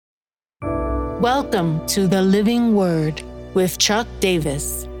Welcome to the Living Word with Chuck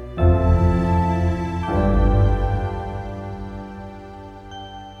Davis.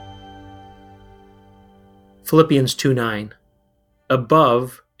 Philippians 2:9,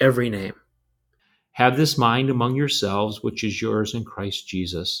 above every name. Have this mind among yourselves, which is yours in Christ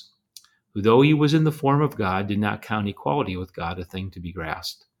Jesus, who though he was in the form of God, did not count equality with God a thing to be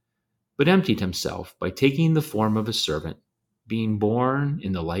grasped, but emptied himself by taking the form of a servant, being born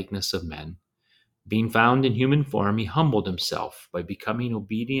in the likeness of men. Being found in human form, he humbled himself by becoming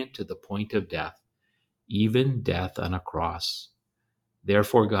obedient to the point of death, even death on a cross.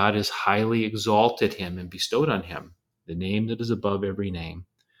 Therefore God has highly exalted him and bestowed on him the name that is above every name,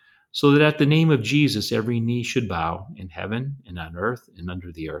 so that at the name of Jesus every knee should bow, in heaven and on earth and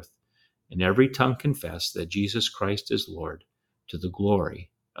under the earth, and every tongue confess that Jesus Christ is Lord, to the glory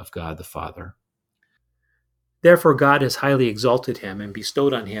of God the Father. Therefore God has highly exalted him and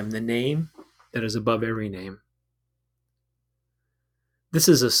bestowed on him the name that is above every name. This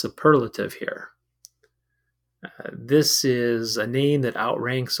is a superlative here. This is a name that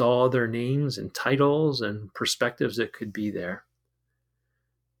outranks all other names and titles and perspectives that could be there.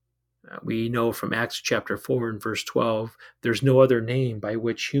 We know from Acts chapter 4 and verse 12, there's no other name by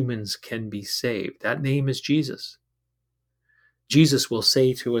which humans can be saved. That name is Jesus. Jesus will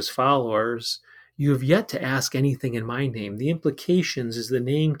say to his followers, "You have yet to ask anything in my name." The implications is the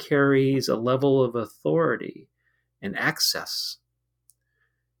name carries a level of authority and access.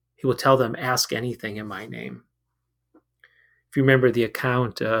 He will tell them, "Ask anything in my name." If you remember the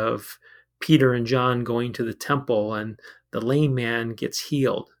account of Peter and John going to the temple and the lame man gets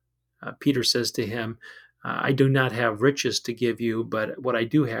healed, Peter says to him, "I do not have riches to give you, but what I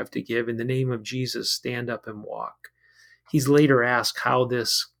do have to give, in the name of Jesus, stand up and walk." He's later asked how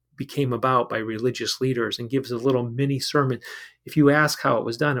this became about by religious leaders and gives a little mini sermon. If you ask how it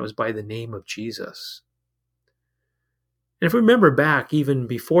was done, it was by the name of Jesus. And if we remember back even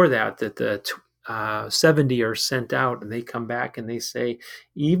before that the 70 are sent out and they come back and they say,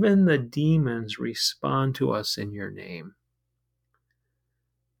 "Even the demons respond to us in your name."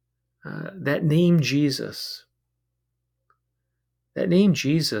 That name Jesus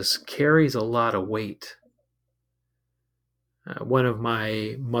carries a lot of weight. One of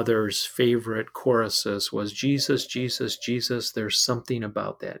my mother's favorite choruses was, "Jesus, Jesus, Jesus, there's something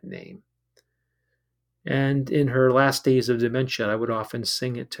about that name." And in her last days of dementia, I would often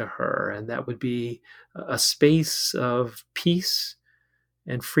sing it to her, and that would be a space of peace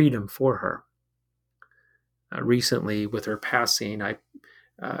and freedom for her. Recently, with her passing, I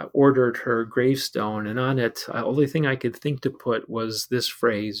ordered her gravestone, and on it, the only thing I could think to put was this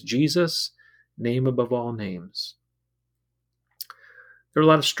phrase, "Jesus, name above all names." There were a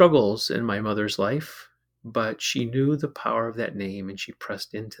lot of struggles in my mother's life, but she knew the power of that name and she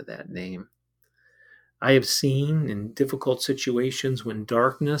pressed into that name. I have seen in difficult situations when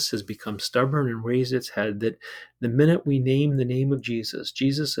darkness has become stubborn and raised its head that the minute we name the name of Jesus,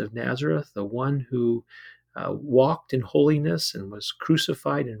 Jesus of Nazareth, the one who walked in holiness and was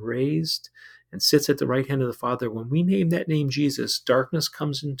crucified and raised and sits at the right hand of the Father, when we name that name Jesus, darkness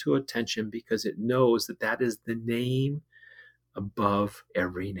comes into attention because it knows that that is the name above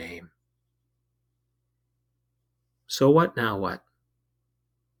every name. So what now what?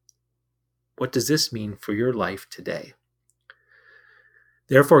 What does this mean for your life today?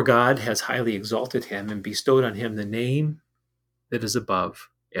 Therefore God has highly exalted him and bestowed on him the name that is above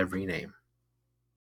every name.